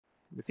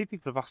A few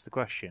people have asked the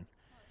question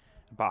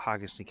about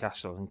Haggerston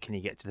Castle and can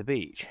you get to the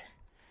beach.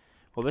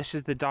 Well, this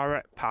is the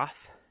direct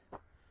path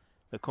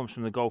that comes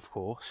from the golf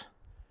course,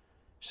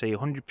 so you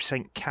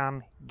 100%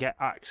 can get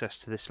access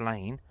to this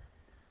lane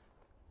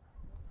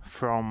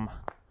from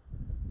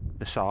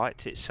the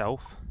site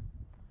itself,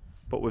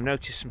 but we've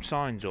noticed some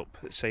signs up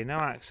that say no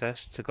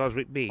access to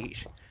Goswick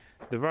Beach,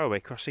 the railway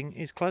crossing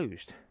is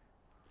closed.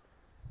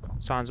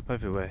 Signs up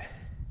everywhere.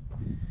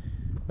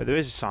 But there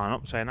is a sign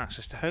up saying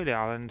access to Holy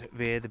Island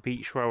via the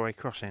beach railway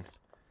crossing,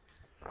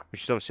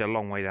 which is obviously a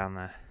long way down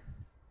there,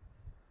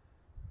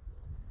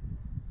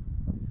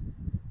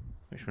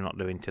 which we're not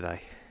doing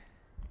today,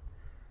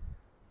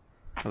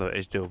 although it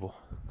is doable.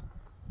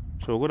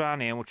 So we'll go down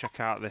here and we'll check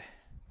out the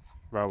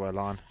railway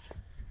line,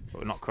 but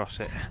we'll not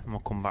cross it, and we'll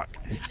come back.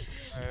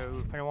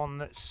 So if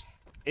anyone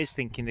is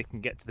thinking they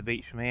can get to the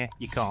beach from here,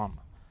 you can't.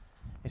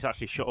 It's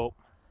actually shut up.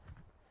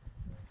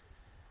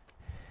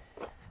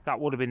 That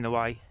would have been the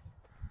way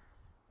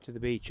to the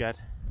beachhead.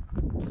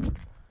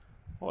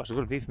 Oh, it's a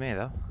good view from here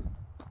though.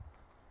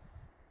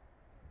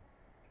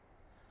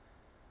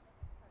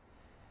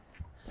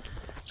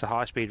 It's a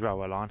high-speed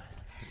railway line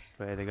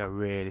where they go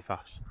really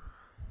fast,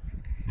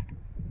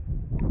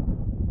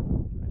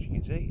 as you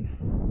can see.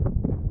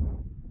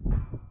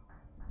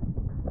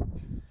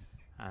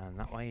 And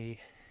that way,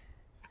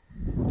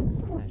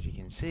 as you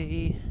can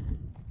see,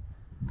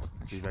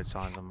 there's red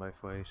signs on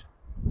both ways.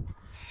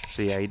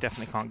 So yeah, you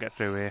definitely can't get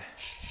through here.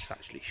 It's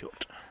actually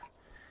shut.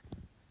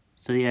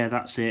 So yeah,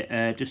 that's it.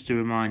 Just a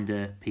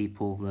reminder,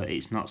 people, that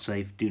it's not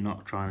safe. Do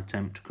not try and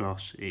attempt to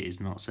cross. It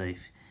is not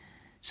safe.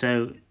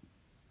 So,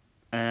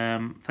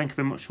 thank you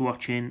very much for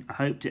watching. I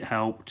hoped it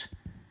helped.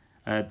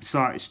 The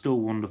site is still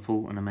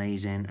wonderful and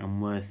amazing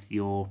and worth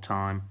your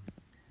time.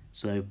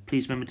 So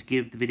please remember to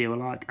give the video a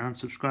like and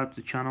subscribe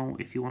to the channel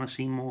if you want to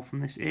see more from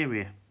this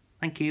area.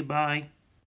 Thank you. Bye.